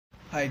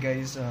Hi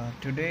guys,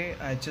 today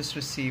I just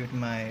received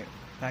my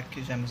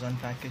Amazon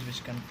package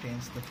which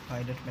contains the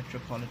Pilot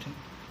Metropolitan.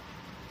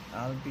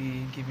 I'll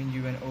be giving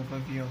you an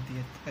overview of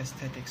the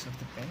aesthetics of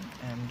the pen,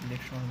 and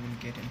later on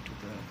we'll get into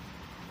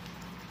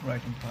the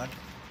writing part.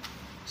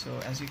 So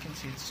as you can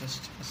see, it's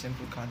just a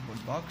simple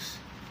cardboard box,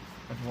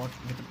 but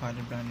with the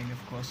Pilot branding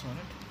of course on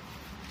it.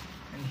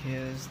 And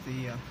here's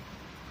the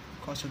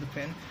cost of the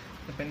pen.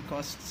 The pen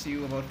costs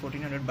you about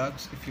 1400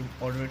 bucks if you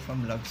order it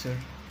from Luxor,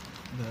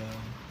 the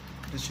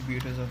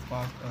distributors of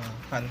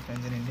Pilot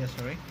pens in India,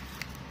 sorry.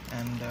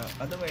 And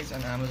otherwise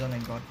on Amazon I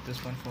got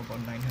this one for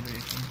about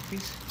 918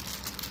 rupees.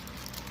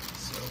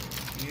 So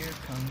here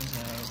comes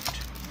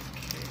out the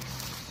case.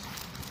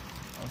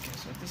 Okay,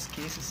 so this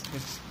case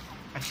looks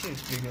actually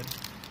it's pretty good.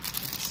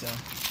 It's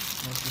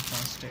mostly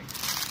plastic,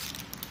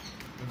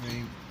 a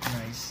very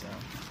nice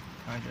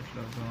Pilot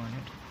logo on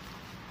it.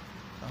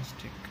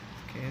 Plastic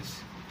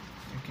case.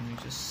 And can you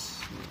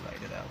just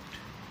light it out?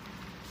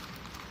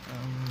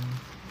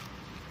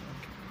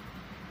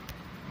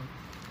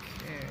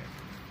 Okay,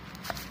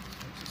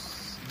 I'll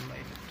just light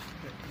it.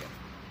 But yeah.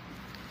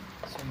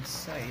 So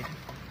inside,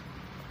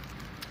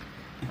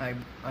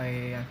 I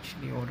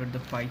actually ordered the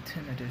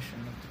Python edition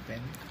of the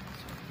pen.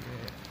 So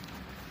here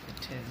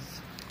it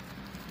is.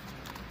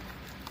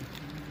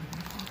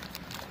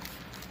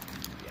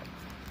 Yeah.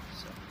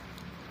 So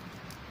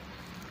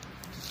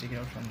just take it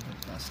out from the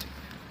plastic.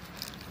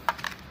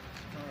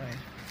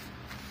 Alright.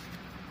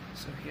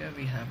 So here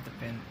we have the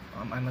pen.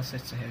 I must say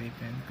it's a heavy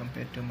pen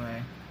compared to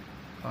my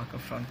Parker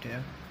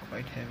Frontier,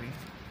 quite heavy.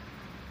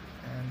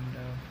 And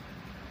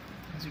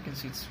as you can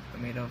see, it's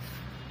made of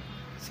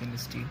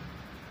stainless steel.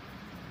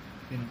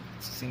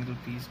 It's a single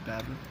piece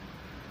bevel.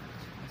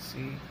 Let's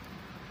see,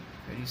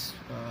 very with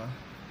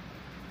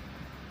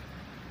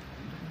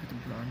the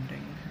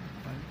branding.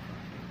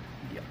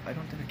 Yeah, I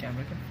don't think the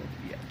camera can focus.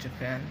 Yeah,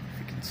 Japan, if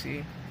you can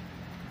see.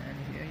 And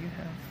here you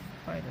have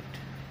Pilot.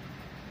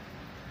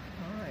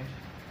 Alright.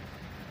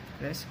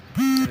 Yes,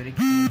 it's a very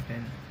clean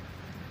pen.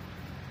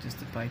 Just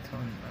the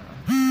Python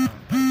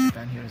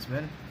Japan here as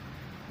well. And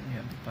you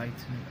have the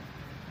Python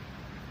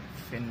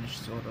finish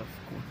sort of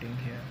coating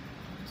here.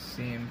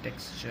 Same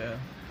texture,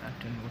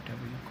 pattern,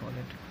 whatever you call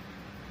it.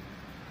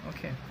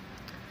 Okay,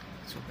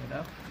 let's open it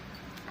up.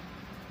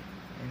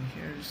 And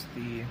here's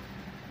the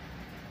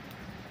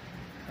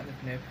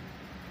Pilot nib.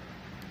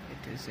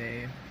 It is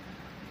a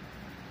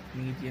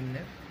medium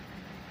nib.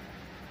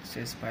 It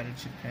says Pilot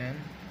Japan.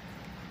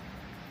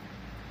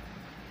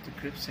 The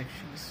grip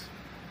section is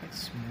quite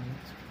smooth,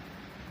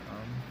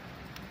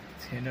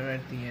 thinner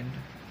at the end.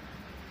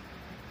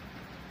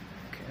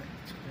 Okay,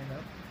 let's open it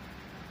up.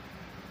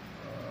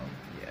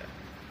 Yeah.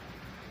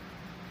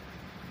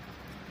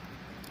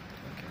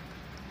 Okay.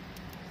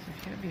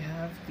 So here we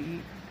have the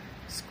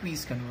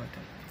squeeze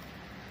converter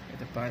with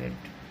the Pilot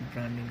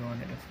branding on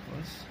it, of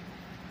course.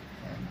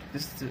 And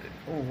this is the,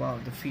 oh wow,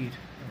 the feed.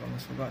 I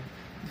almost forgot.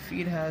 The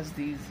feed has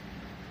these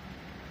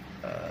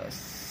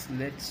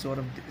slit sort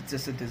of, it's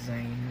just a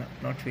design,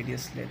 not really a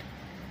slit.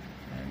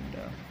 And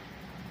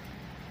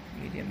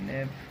medium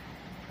nib,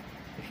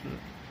 little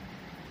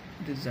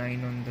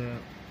design on the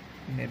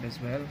nib as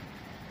well.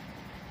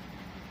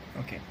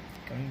 Okay,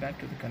 coming back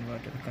to the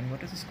converter. The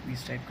converter is a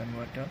squeeze type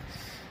converter.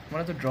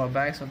 One of the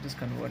drawbacks of this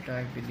converter,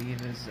 I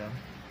believe, is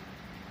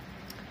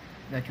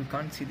that you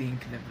can't see the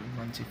ink level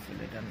once you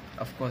fill it, and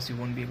of course you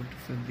won't be able to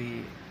fill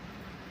the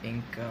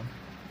ink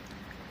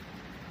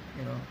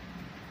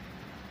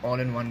all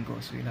in one go,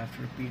 so you'll have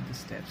to repeat the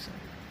steps.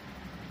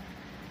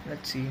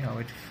 Let's see how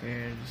it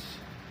fares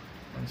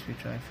once we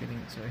try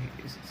filling. So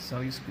this is how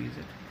you squeeze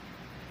it.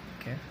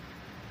 Okay,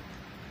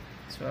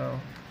 so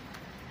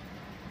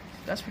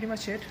that's pretty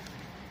much it.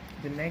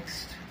 The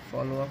next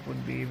follow-up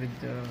would be with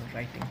the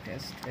writing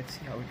test. Let's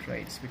see how it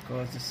writes,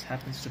 because this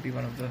happens to be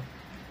one of the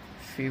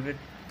favorite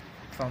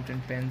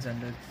fountain pens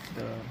under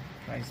the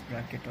price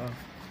bracket of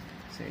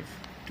say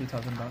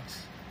 2000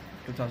 bucks,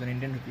 2000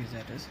 Indian rupees,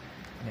 that is,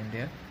 in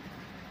India.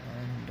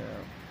 And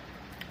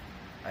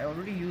I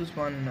already used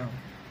one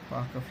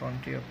Parker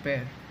Frontier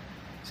pair,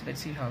 so let's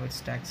see how it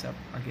stacks up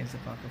against the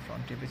Parker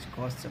Frontier, which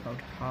costs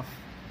about half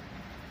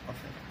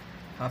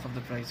of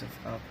the price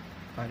of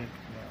Pilot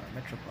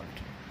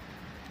Metropolitan.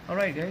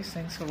 Alright guys,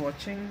 thanks for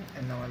watching,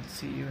 and now I'll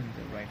see you in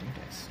the writing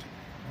test.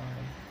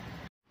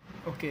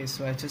 Bye. Okay,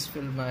 so I just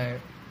filled my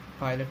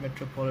Pilot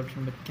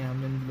Metropolitan with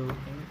Camlin Blue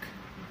ink.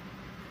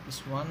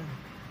 This one,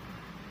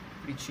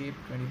 pretty cheap,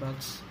 20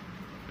 bucks.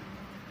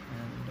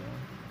 And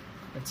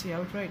let's see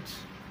how it writes.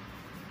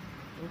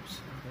 Oops,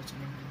 I've got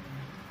something in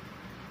my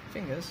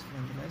fingers,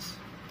 nonetheless.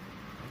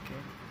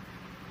 Okay.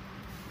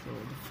 So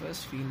the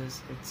first feel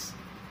is it's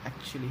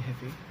actually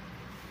heavy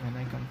when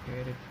I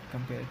compare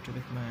it to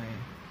with my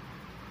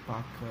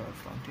Parker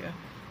Frontier.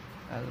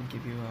 I'll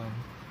give you a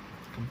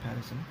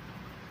comparison.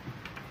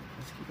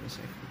 Let's keep it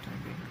aside for the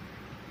time being.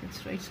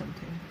 Let's write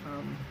something.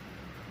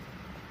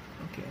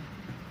 Okay.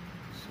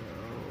 So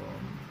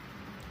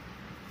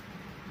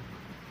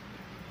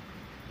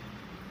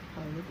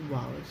Pilot.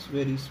 Wow, it's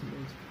very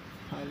smooth.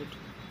 Pilot.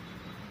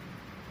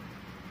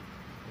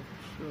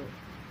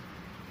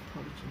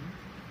 Metropolitan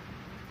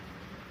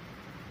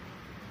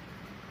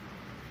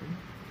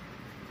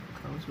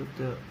comes with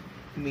the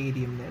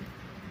medium nib.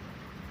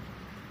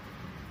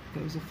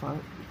 There's a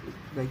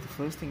like the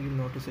first thing you'll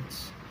notice it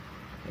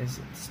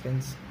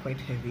spins quite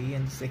heavy,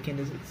 and the second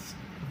is it's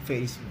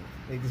very smooth.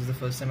 Like this is the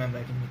first time I'm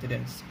writing with it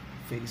and it's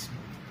very smooth.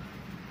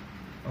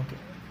 Okay,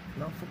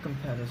 now for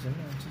comparison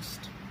I'll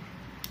just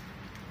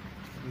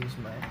use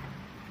my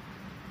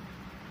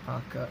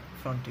Parker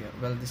Frontier.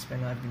 Well, this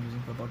pen I've been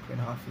using for about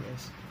 2.5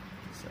 years,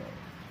 so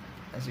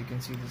as you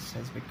can see this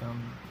has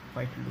become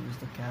quite loose,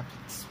 the cap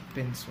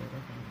spins sort of,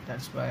 and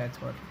that's why I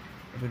thought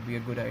it would be a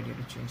good idea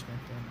to change my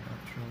pen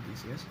after all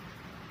these years.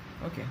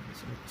 Okay,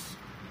 so let's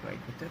write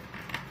with it.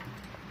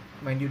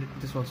 Mind you,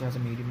 this also has a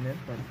medium nib,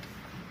 but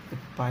the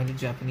pilot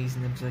Japanese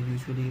nibs are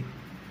usually,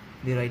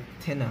 they write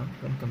thinner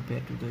when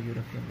compared to the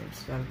European nibs.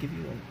 So I'll give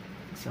you an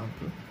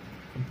example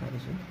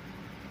comparison.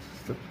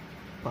 This is the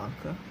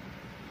Parker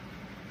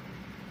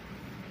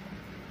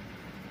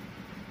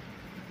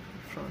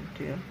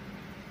Frontier,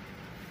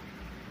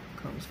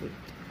 comes with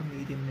a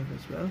medium nib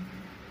as well.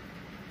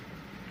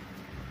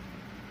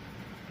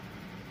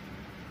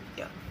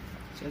 Yeah,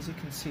 so as you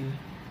can see,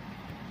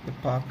 the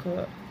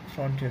Parker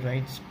Frontier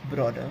writes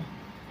broader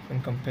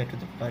when compared to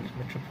the Pilot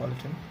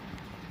Metropolitan.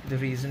 The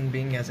reason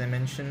being, as I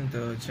mentioned,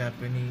 the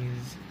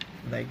Japanese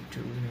like to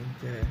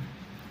make their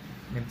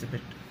nibs a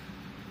bit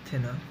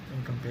thinner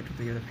when compared to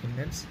the European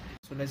nibs.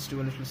 So let's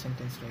do a little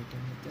sentence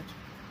writing with it.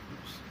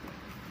 Oops.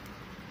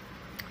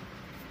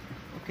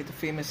 Okay, the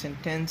famous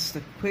sentence,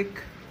 the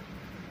quick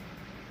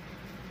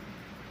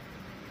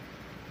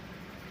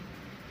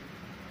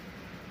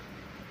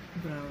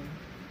brown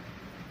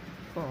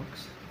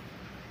fox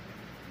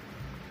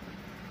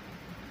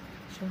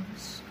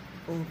jumps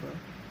over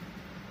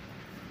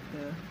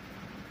the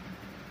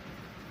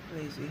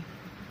lazy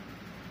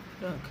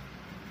dog.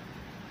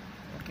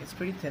 Okay, it's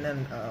pretty thin,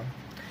 and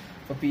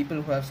for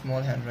people who have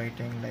small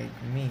handwriting like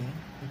me,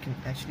 you can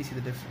actually see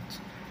the difference.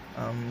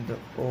 The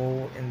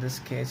O in this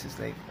case is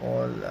like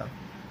all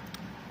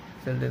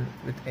filled in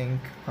with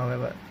ink.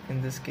 However,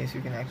 in this case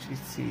you can actually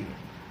see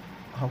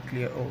how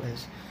clear O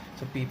is.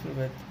 So people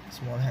with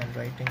small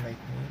handwriting like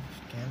me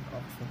can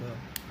opt for the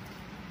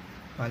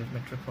Pilot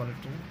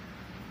Metropolitan.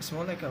 It's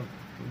more like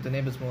the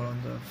nib is more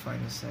on the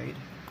finer side.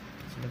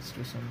 So let's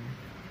do some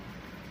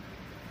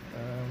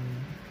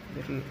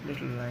little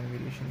line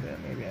variation there.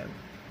 Maybe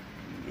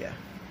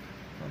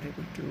not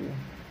able to.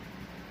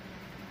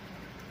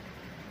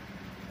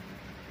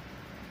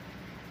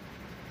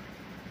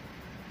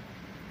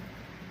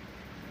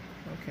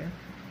 Okay,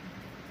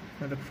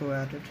 not a pro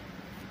at it.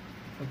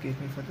 Forgive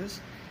me for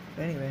this.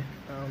 But anyway,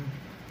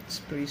 it's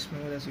pretty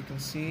smooth as you can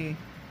see.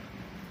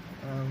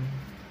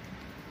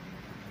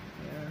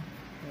 Yeah,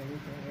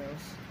 everything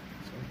else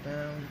is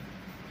down.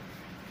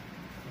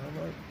 How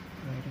about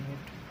writing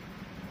it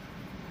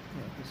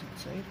the opposite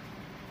side?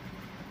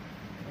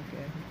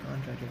 Okay, we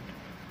can't write it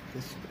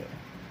this way.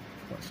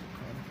 Of course you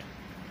can't.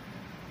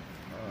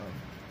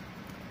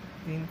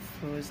 The ink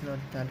flow is not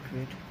that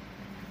great.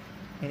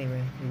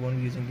 Anyway, we won't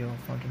be using your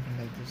fountain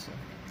pen like this.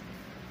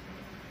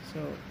 So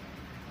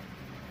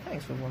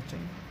thanks for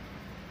watching.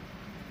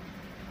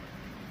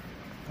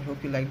 I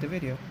hope you liked the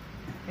video.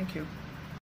 Thank you.